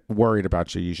really worried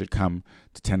about you. You should come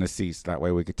to Tennessee so that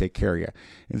way we could take care of you.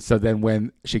 And so then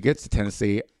when she gets to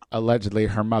Tennessee, allegedly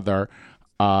her mother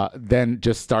then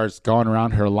just starts going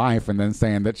around her life and then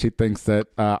saying that she thinks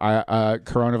that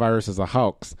coronavirus is a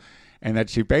hoax and that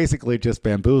she basically just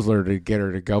bamboozled her to get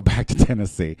her to go back to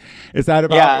Tennessee. Is that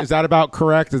about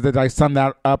correct? Did I sum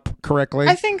that up correctly?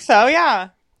 I think so, yeah.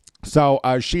 So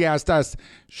she asked us,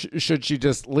 should she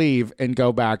just leave and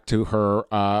go back to her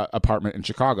apartment in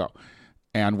Chicago?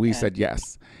 And we said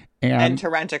yes. And to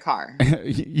rent a car.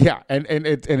 Yeah, and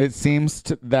it seems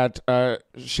that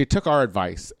she took our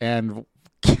advice, and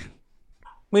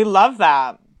we love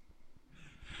that.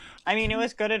 I mean, it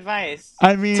was good advice.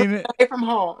 I mean, away from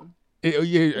home.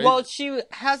 Well, she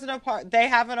has they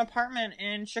have an apartment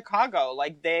in Chicago.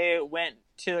 Like, they went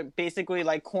to basically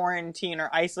like quarantine or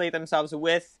isolate themselves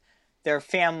with their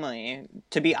family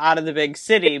to be out of the big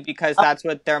city because that's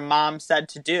what their mom said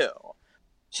to do.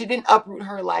 She didn't uproot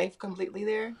her life completely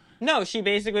there? No, she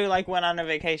basically like went on a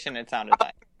vacation, it sounded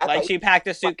like. Like she packed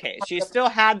a suitcase. She still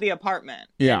had the apartment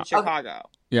in Chicago.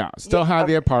 Yeah, still had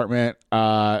the apartment,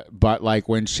 but like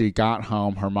when she got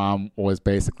home, her mom was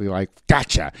basically like,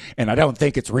 gotcha, and I don't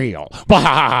think it's real.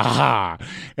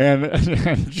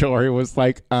 And Jory was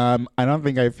like, I don't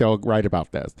think I feel right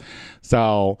about this.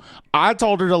 So I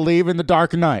told her to leave in the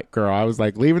dark night, girl. I was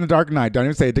like, leave in the dark night. Don't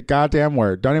even say a goddamn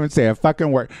word. Don't even say a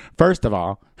fucking word. First of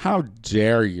all, how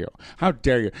dare you? How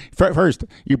dare you? First,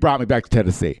 you brought me back to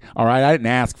Tennessee. All right, I didn't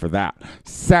ask for that.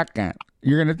 Second,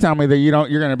 you're going to tell me that you're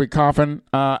going to be coughing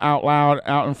out loud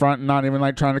out in front and not even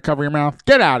like trying to cover your mouth?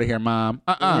 Get out of here, Mom.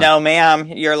 No, ma'am.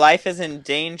 Your life is in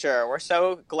danger. We're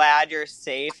so glad you're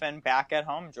safe and back at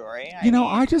home, Jory.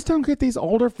 I just don't get these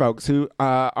older folks who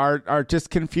are just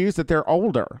confused that they're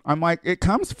older. I'm like, it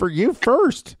comes for you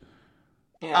first.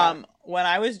 Yeah. When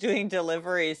I was doing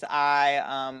deliveries,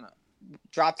 I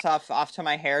dropped off to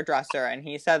my hairdresser, and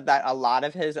he said that a lot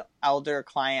of his elder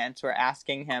clients were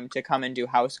asking him to come and do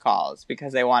house calls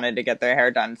because they wanted to get their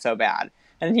hair done so bad.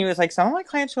 And he was like, some of my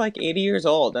clients were like 80 years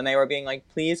old, and they were being like,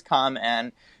 please come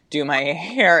and do my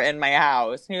hair in my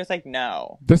house. And he was like,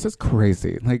 no. This is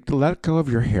crazy. Like, let go of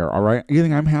your hair, all right? You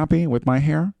think I'm happy with my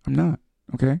hair? I'm not.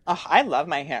 Okay. Oh, I love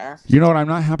my hair. You know what I'm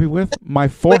not happy with? My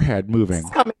forehead moving. It's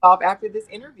coming off after this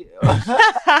interview.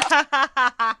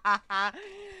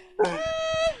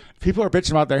 People are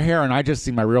bitching about their hair, and I just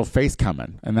see my real face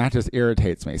coming, and that just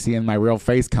irritates me. Seeing my real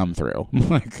face come through, I'm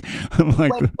like,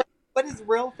 Wait, what is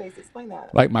real face? Explain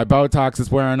that. like my Botox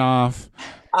is wearing off.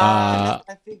 That's what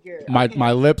I figured. My Okay.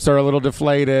 my lips are a little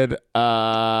deflated.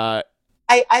 I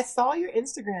saw your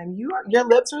Instagram. Your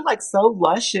lips are like so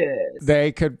luscious.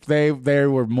 They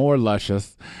were more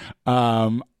luscious.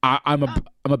 I'm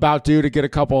about due to get a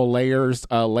couple of layers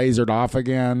lasered off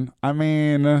again. I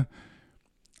mean,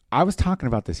 I was talking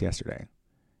about this yesterday.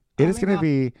 It is going to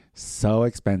be so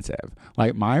expensive.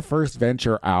 Like my first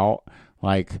venture out,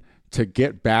 like to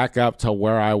get back up to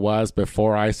where I was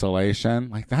before isolation,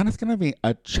 like that is going to be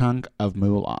a chunk of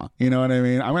moolah. You know what I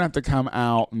mean? I'm going to have to come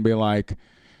out and be like,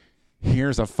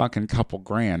 here's a fucking couple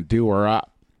grand, do her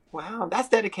up. Wow, that's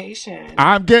dedication.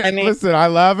 Listen, I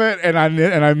love it and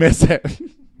I miss it.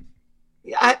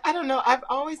 I don't know. I've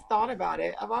always thought about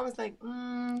it. I've always like,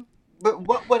 but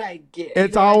what would I get?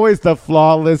 It's always the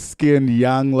flawless skinned,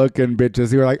 young looking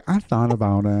bitches who are like, I thought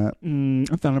about it. I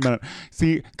thought about it.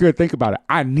 See, good, think about it.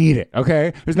 I need it,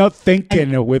 okay? There's no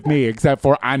thinking with me except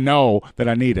for I know that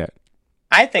I need it.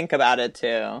 I think about it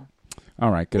too. All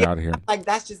right, get out of here. Like,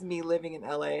 that's just me living in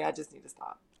LA. I just need to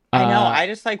stop. I know. I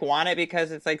just like want it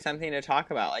because it's like something to talk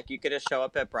about. Like you could just show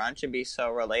up at brunch and be so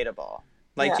relatable.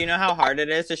 Like, do you know how hard it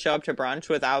is to show up to brunch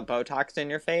without Botox in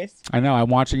your face? I know. I'm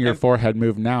watching your forehead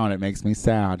move now, and it makes me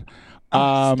sad.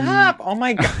 Stop! Oh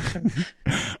my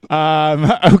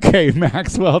god. Okay,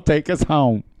 Maxwell, take us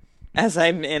home. As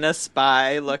I'm in a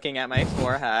spy looking at my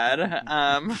forehead.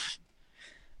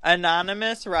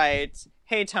 Anonymous writes,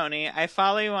 "Hey Tony, I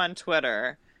follow you on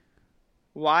Twitter.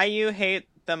 Why you hate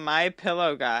the My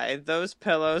Pillow guy? Those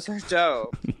pillows are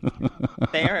dope.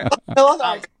 They're Pillows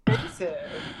are expensive.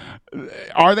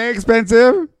 Are they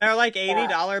expensive? They're like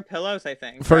 $80 pillows, I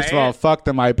think. First of all, fuck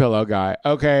the My Pillow guy.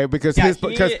 Okay, because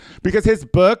because his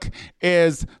book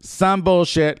is some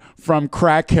bullshit from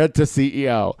crackhead to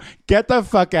CEO. Get the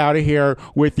fuck out of here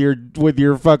with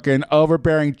your fucking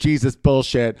overbearing Jesus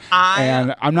bullshit.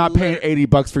 And I'm not paying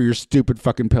 $80 for your stupid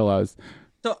fucking pillows.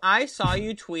 So I saw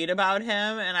you tweet about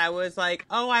him, and I was like,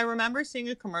 oh, I remember seeing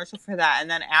a commercial for that. And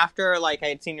then after, like, I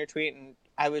had seen your tweet, and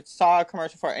saw a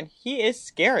commercial for it, and he is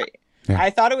scary. Yeah.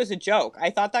 I thought it was a joke. I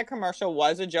thought that commercial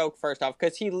was a joke, first off,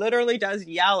 because he literally does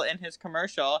yell in his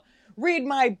commercial, read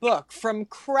my book, From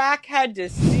Crackhead to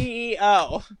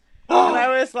CEO. And I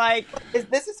was like,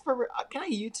 this is for, can I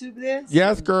YouTube this?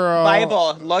 Yes, girl.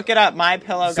 Bible, look it up. My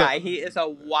Pillow guy. He is a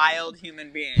wild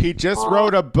human being. He just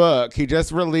wrote a book. He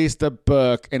just released a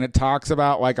book, and it talks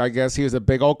about, like, I guess he was a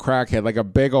big old crackhead, like a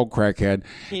big old crackhead.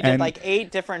 He did like 8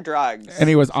 different drugs. And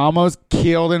he was almost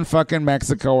killed in fucking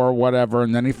Mexico or whatever,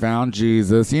 and then he found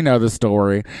Jesus. You know the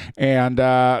story. And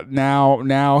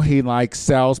now he, like,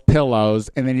 sells pillows,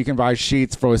 and then you can buy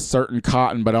sheets for a certain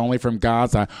cotton, but only from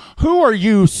Gaza. Who are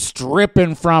you stripping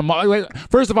from?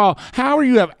 First of all, how do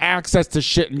you have access to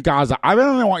shit in Gaza? I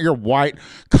don't want your white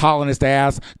colonist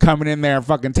ass coming in there and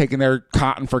fucking taking their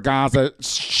cotton for Gaza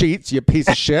sheets, you piece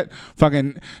of shit,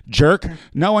 fucking jerk.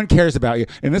 No one cares about you.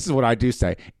 And this is what I do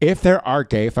say. If there are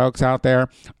gay folks out there,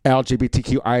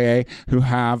 LGBTQIA, who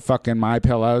have fucking My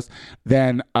Pillows,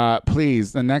 then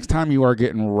please, the next time you are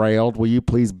getting railed, will you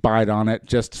please bite on it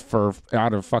just for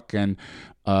out of fucking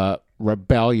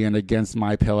rebellion against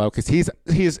My Pillow, because he's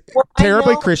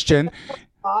terribly Christian.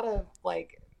 A lot of,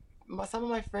 like, some of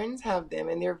my friends have them,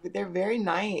 and they're very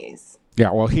nice. Yeah,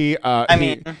 well, he's a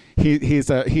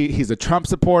Trump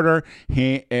supporter.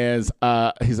 He is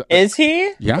Is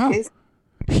he? Yeah.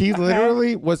 He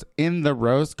literally was in the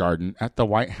Rose Garden at the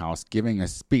White House giving a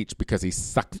speech because he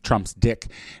sucked Trump's dick,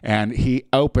 and he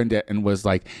opened it and was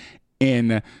like,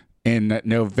 in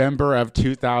November of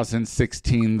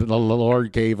 2016, the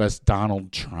Lord gave us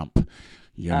Donald Trump.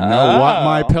 You know what,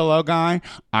 My Pillow guy?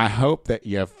 I hope that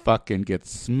you fucking get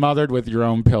smothered with your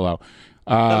own pillow.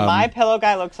 The My Pillow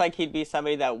guy looks like he'd be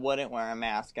somebody that wouldn't wear a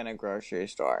mask in a grocery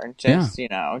store. Just so you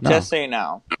know.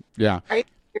 Yeah. Are you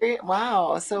serious?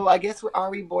 Wow. So I guess are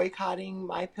we boycotting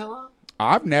My Pillow?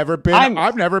 I've never been on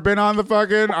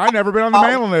the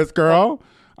mailing list, girl.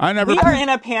 We are in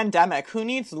a pandemic. Who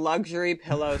needs luxury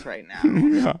pillows right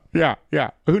now?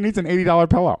 Yeah. Who needs an $80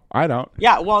 pillow? I don't.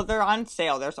 Yeah, well, they're on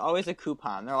sale. There's always a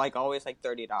coupon. They're like always like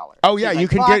 $30. Oh yeah, you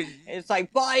can get. It's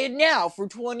like buy it now for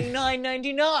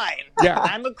 $29.99. Yeah,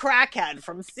 I'm a crackhead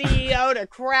from CEO to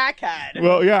crackhead.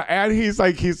 Well, yeah, and he's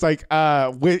like,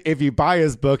 if you buy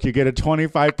his book, you get a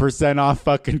 25% off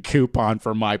fucking coupon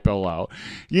for My Pillow.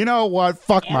 You know what?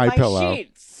 Fuck and My Pillow.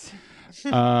 Sheets.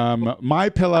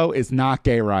 My Pillow is not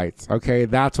gay rights. Okay,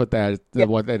 that's what that is.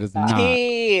 What that is not.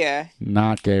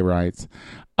 Not gay rights.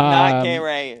 Not gay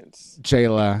rights.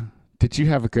 Jayla, Did you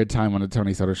have a good time on the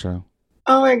Tony Soto Show?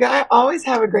 Oh my God, I always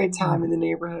have a great time in the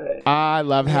neighborhood. I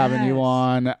love having you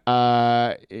Yes.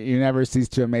 on. You never cease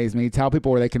to amaze me. Tell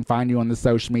people where they can find you on the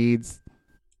social medias.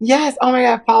 Yes. Oh my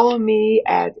God. Follow me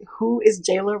at Who is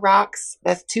Jayla Rocks.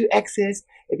 That's 2 X's.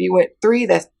 If you went 3,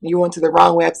 you went to the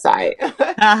wrong website.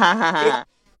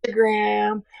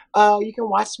 Instagram. You can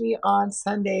watch me on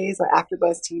Sundays on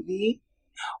AfterBuzz TV,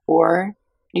 or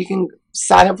you can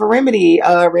sign up for Remedy,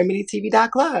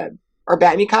 RemedyTV.club, or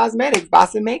Batney Cosmetics,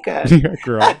 Boston Makeup. Yeah,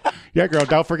 girl. Yeah, girl.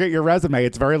 Don't forget your resume.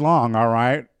 It's very long. All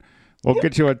right. We'll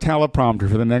get you a teleprompter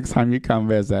for the next time you come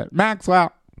visit.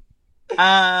 Maxwell.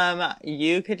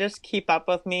 You could just keep up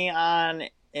with me on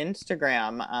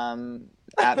Instagram,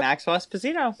 at Maxwell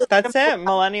Esposito. That's it.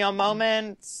 Millennial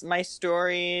moments, my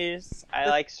stories.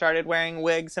 I started wearing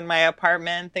wigs in my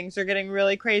apartment. Things are getting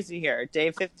really crazy here.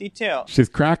 Day 52. She's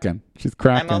cracking. I'm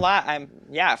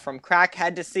from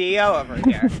crackhead to CEO over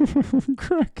here.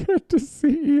 Crackhead to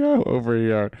CEO over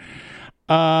here.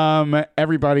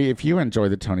 Everybody, if you enjoy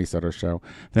the Tony Soto Show,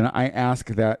 then I ask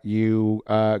that you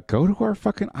go to our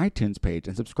fucking iTunes page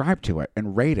and subscribe to it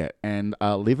and rate it and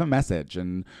leave a message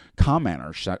and comment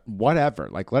or whatever.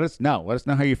 Let us know. Let us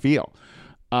know how you feel.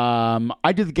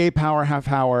 I do the Gay Power Half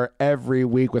Hour every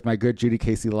week with my good Judy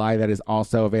Casey Lai. That is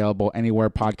also available anywhere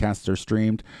podcasts are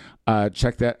streamed.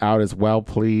 Check that out as well,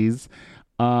 please.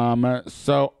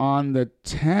 So on the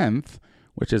 10th,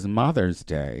 which is Mother's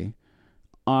Day,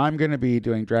 I'm going to be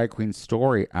doing Drag Queen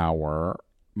Story Hour.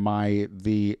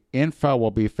 The info will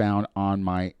be found on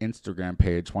my Instagram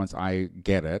page once I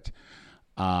get it.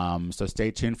 So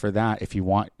stay tuned for that. If you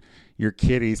want your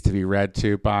kitties to be read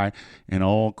to by an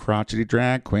old crotchety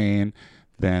drag queen,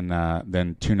 then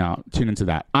tune into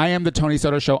that. I am the Tony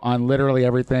Soto Show on literally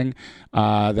everything.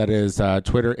 That is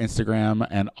Twitter, Instagram,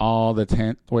 and all the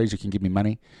 10 ways you can give me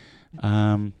money.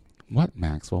 What,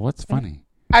 Maxwell? What's funny?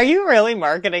 Are you really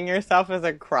marketing yourself as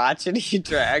a crotchety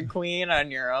drag queen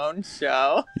on your own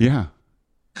show? Yeah.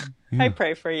 I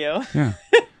pray for you. Yeah.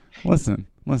 Listen.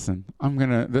 I'm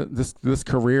gonna this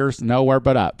career's nowhere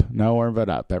but up. Nowhere but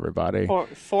up, everybody. For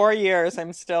 4 years,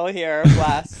 I'm still here.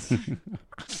 Bless.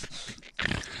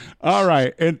 All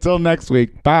right. Until next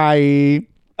week. Bye.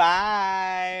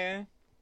 Bye.